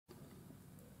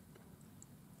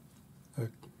a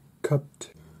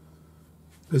cupped,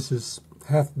 this is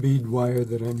half bead wire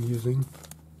that I'm using.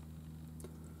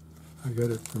 I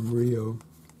got it from Rio.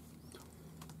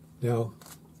 Now,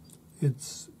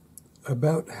 it's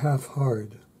about half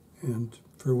hard, and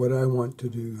for what I want to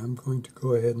do, I'm going to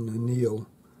go ahead and anneal.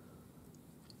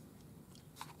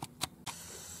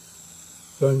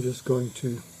 So I'm just going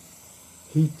to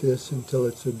heat this until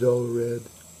it's a dull red.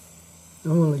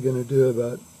 I'm only going to do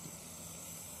about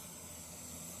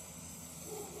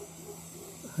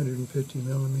 150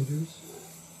 millimeters.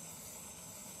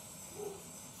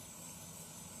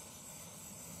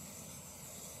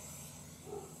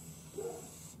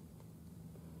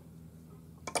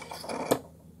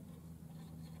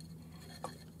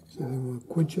 So then we'll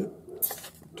quench it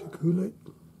to cool it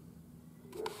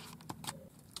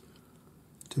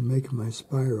to make my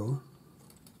spiral,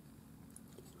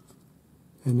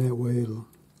 and that way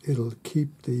it'll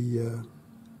keep the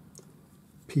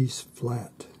piece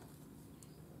flat.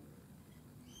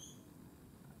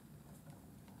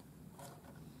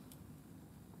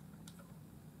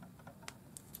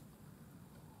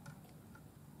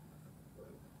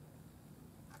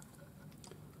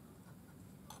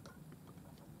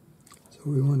 So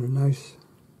we want a nice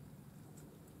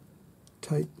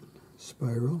tight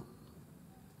spiral.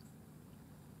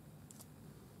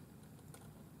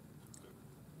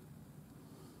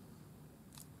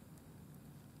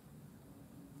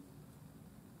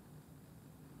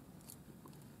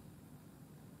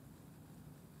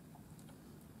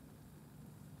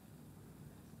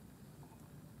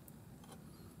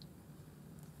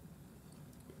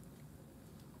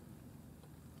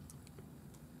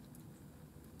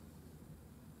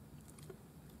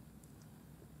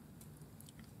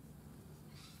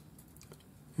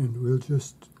 And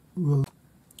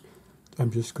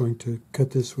I'm just going to cut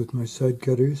this with my side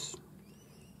cutters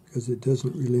because it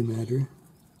doesn't really matter.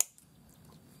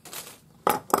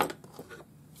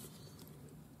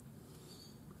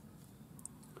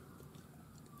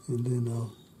 And then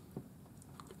I'll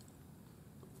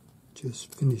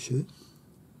just finish it.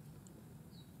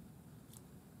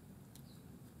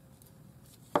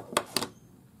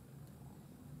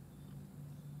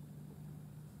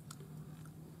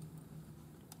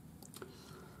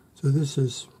 So this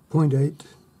is 0.8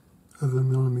 of a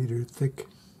millimeter thick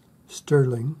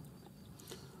sterling,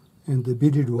 and the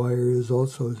beaded wire is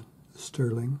also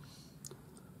sterling.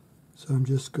 So I'm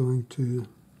just going to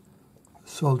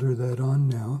solder that on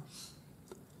now,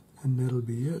 and that'll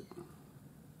be it.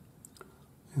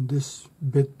 And this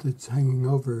bit that's hanging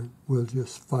over will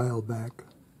just file back.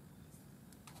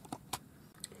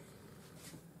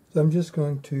 So I'm just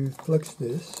going to flux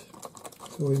this.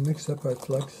 So we mix up our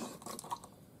flux.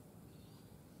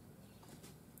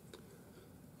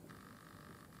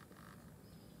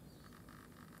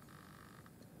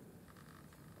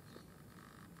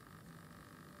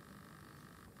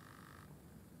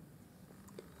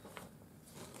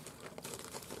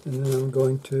 And then I'm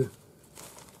going to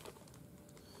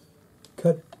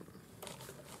cut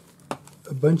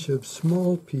a bunch of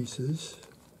small pieces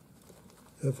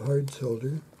of hard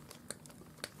solder.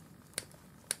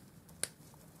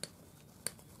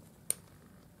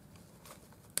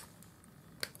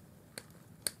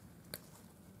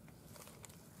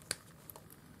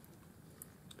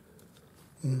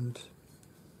 And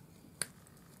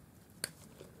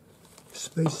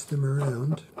space them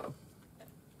around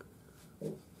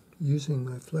using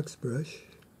my flex brush.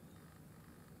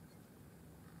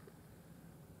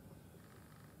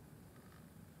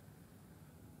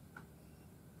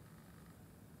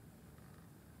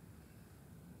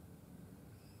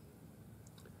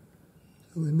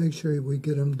 So we make sure we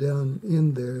get them down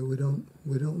in there. We don't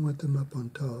want them up on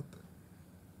top.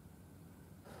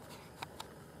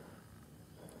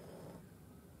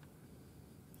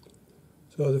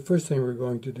 So the first thing we're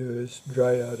going to do is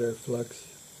dry out our flux.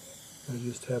 I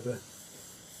just have a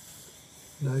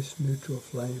nice neutral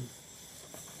flame.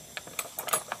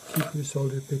 Keep your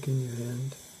solder pick in your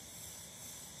hand.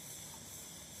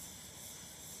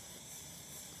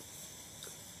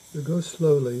 So go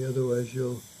slowly, otherwise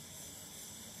you'll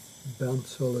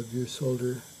bounce all of your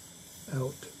solder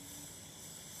out.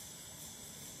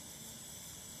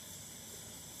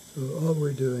 So all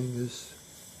we're doing is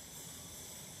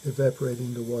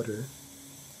evaporating the water.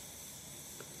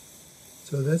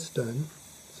 So that's done.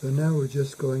 So now we're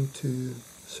just going to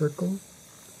circle,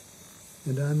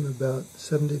 and I'm about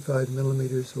 75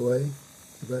 millimeters away,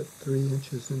 about 3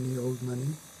 inches in the old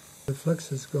money. The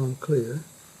flux has gone clear,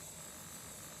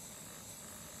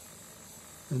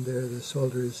 and there the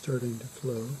solder is starting to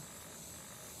flow.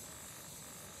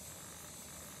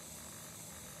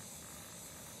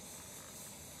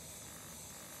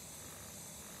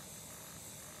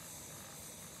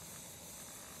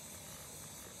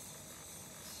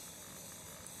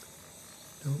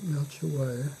 melt your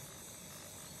wire.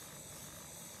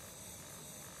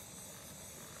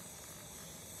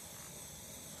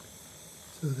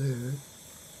 So there.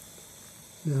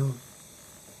 Now,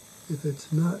 if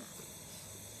it's not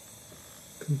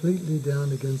completely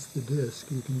down against the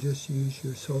disc, you can just use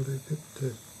your solder pick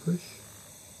to push.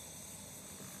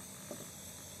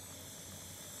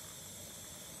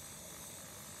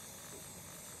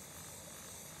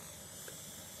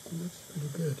 It looks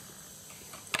pretty good.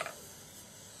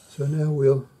 So now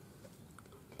we'll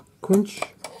quench,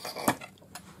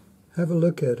 have a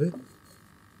look at it,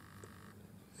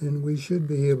 and we should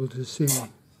be able to see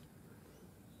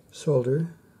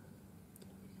solder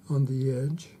on the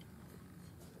edge.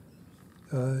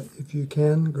 If you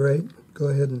can, great, go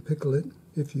ahead and pickle it.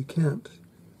 If you can't,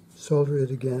 solder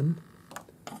it again.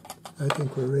 I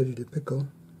think we're ready to pickle.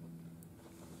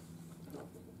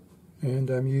 And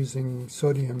I'm using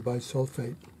sodium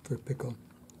bisulfate for pickle.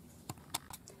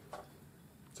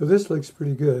 So this looks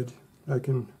pretty good. I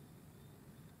can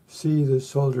see the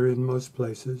solder in most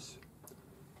places.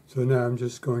 So now I'm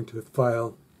just going to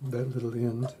file that little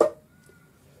end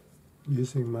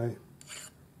using my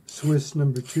Swiss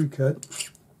No. 2 cut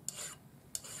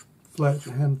flat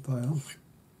hand file.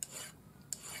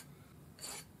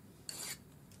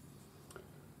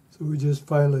 So we just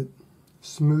file it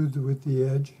smooth with the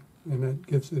edge, and that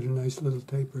gives it a nice little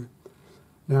taper.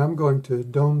 Now I'm going to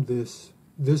dome this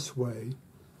way,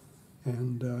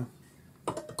 and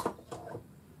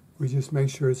we just make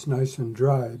sure it's nice and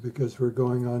dry because we're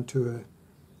going onto a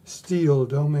steel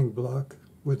doming block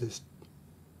with this,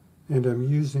 and I'm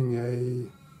using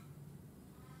a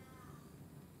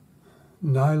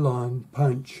nylon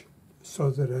punch so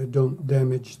that I don't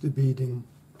damage the beading.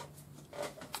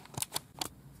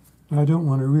 I don't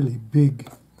want a really big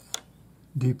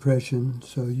depression,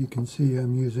 so you can see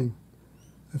I'm using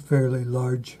a fairly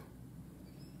large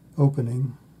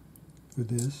opening for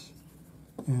this,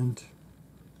 and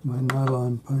my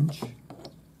nylon punch.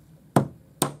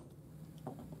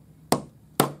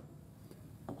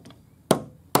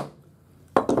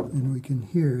 And we can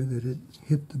hear that it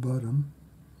hit the bottom.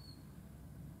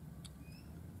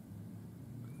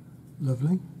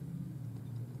 Lovely.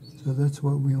 So that's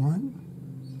what we want.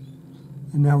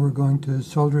 And now we're going to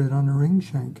solder it on a ring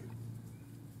shank.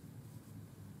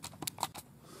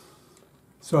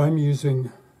 So I'm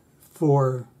using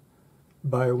 4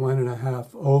 by 1.5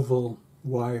 oval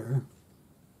wire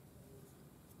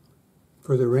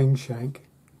for the ring shank.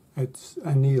 It's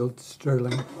annealed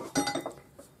sterling.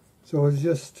 So I'll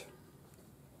just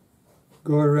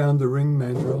go around the ring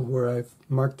mandrel where I've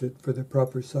marked it for the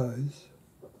proper size.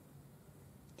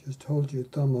 Just hold your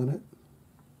thumb on it,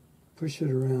 push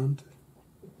it around.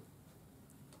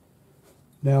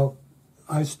 Now,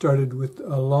 I started with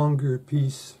a longer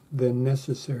piece than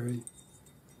necessary,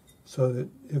 so that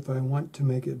if I want to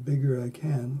make it bigger, I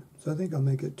can. So I think I'll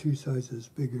make it 2 sizes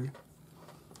bigger.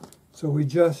 So we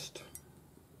just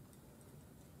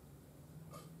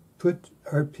put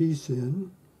our piece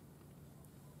in,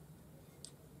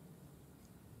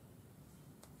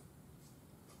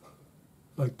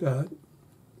 like that,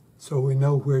 so we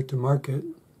know where to mark it,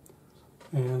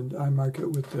 and I mark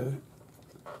it with the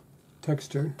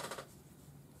texture.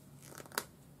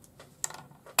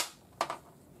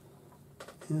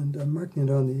 And I'm marking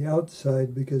it on the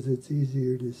outside because it's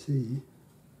easier to see.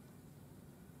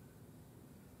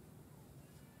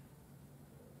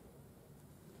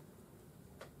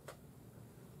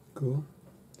 Cool.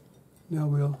 Now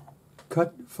we'll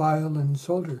cut, file, and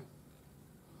solder.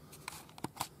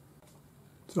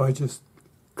 So I just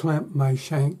clamp my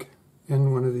shank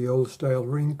in one of the old style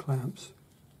ring clamps.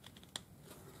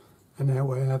 And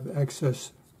now I have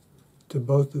access to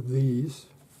both of these.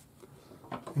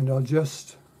 And I'll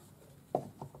just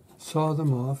saw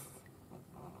them off.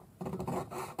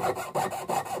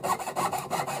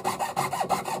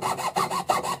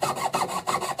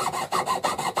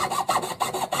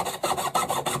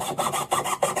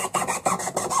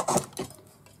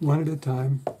 One at a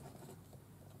time.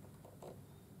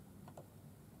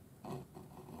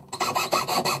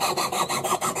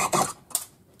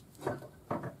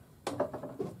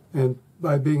 And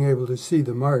by being able to see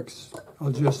the marks,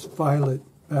 I'll just file it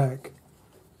back,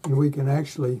 and we can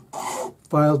actually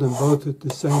file them both at the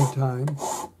same time.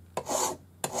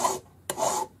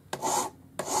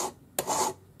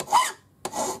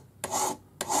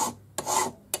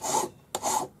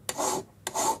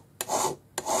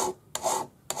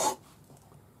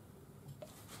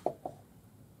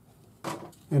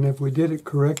 And if we did it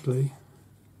correctly,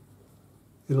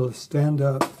 it'll stand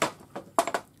up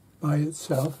by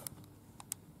itself.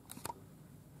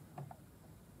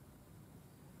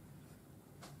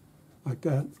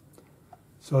 like that.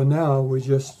 So now we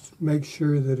just make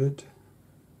sure that it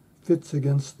fits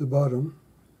against the bottom,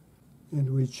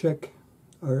 and we check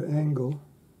our angle.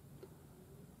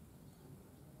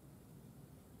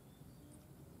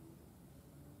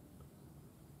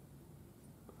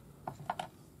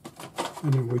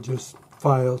 And then we just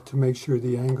file to make sure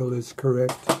the angle is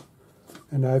correct.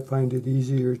 And I find it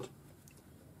easier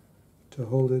to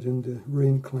hold it in the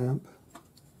ring clamp.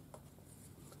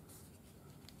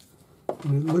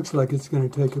 And it looks like it's going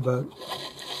to take about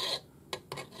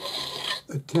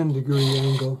a 10-degree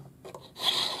angle.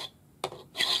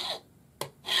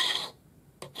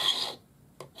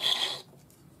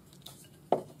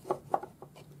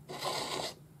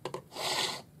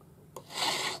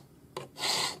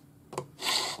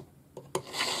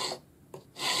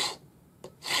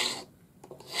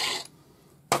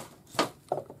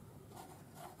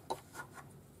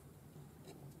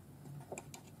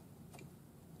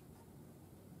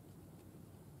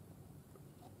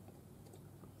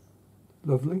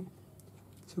 Lovely.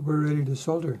 So we're ready to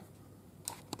solder.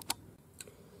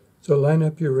 So line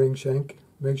up your ring shank.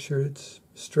 Make sure it's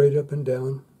straight up and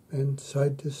down and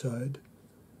side to side.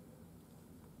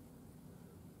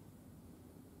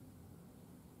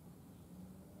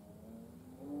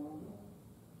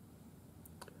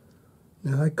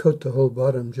 Now I coat the whole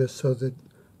bottom just so that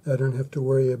I don't have to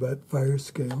worry about fire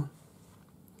scale.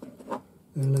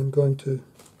 And I'm going to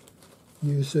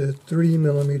use a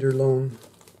 3mm long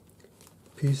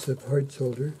piece of hard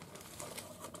solder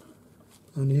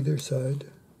on either side.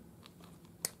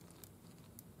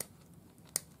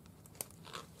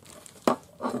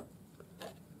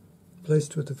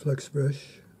 Placed with a flex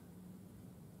brush.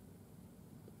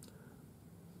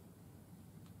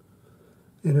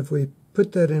 And if we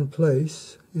put that in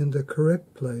place, in the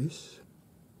correct place,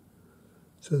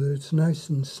 so that it's nice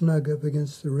and snug up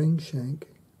against the ring shank,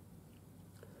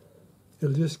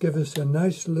 it'll just give us a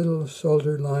nice little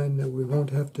solder line that we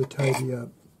won't have to tidy up.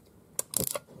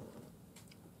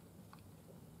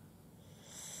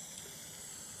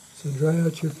 So dry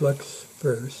out your flux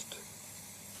first.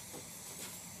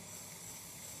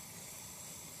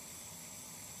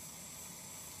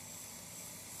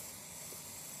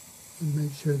 And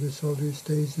make sure the solder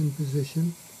stays in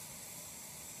position.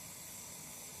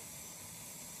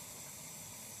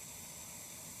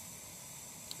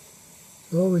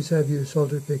 So always have your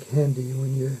solder pick handy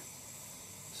when you're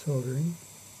soldering.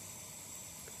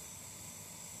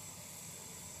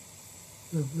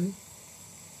 Lovely.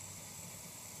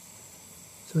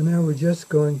 So now we're just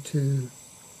going to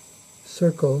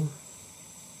circle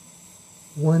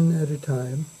one at a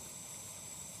time.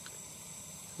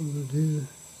 So we'll do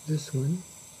this one.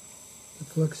 The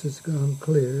flux has gone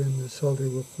clear and the solder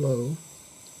will flow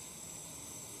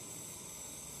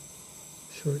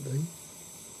shortly.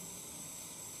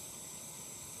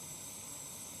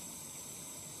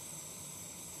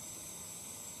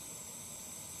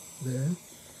 There.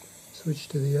 Switch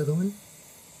to the other one.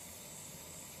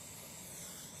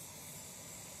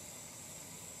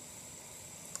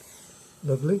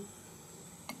 Lovely.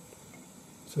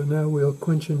 So now we'll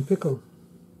quench and pickle.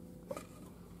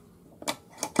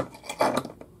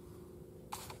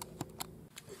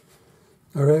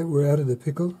 Alright, we're out of the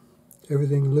pickle.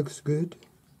 Everything looks good.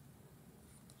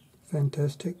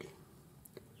 Fantastic.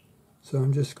 So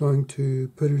I'm just going to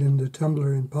put it in the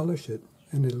tumbler and polish it,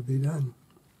 and it'll be done.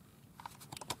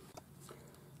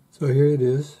 So here it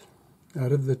is,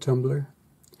 out of the tumbler,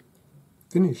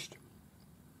 finished.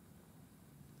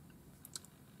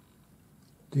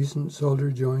 Decent solder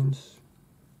joints,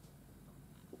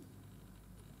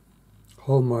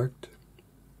 hallmarked,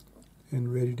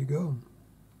 and ready to go.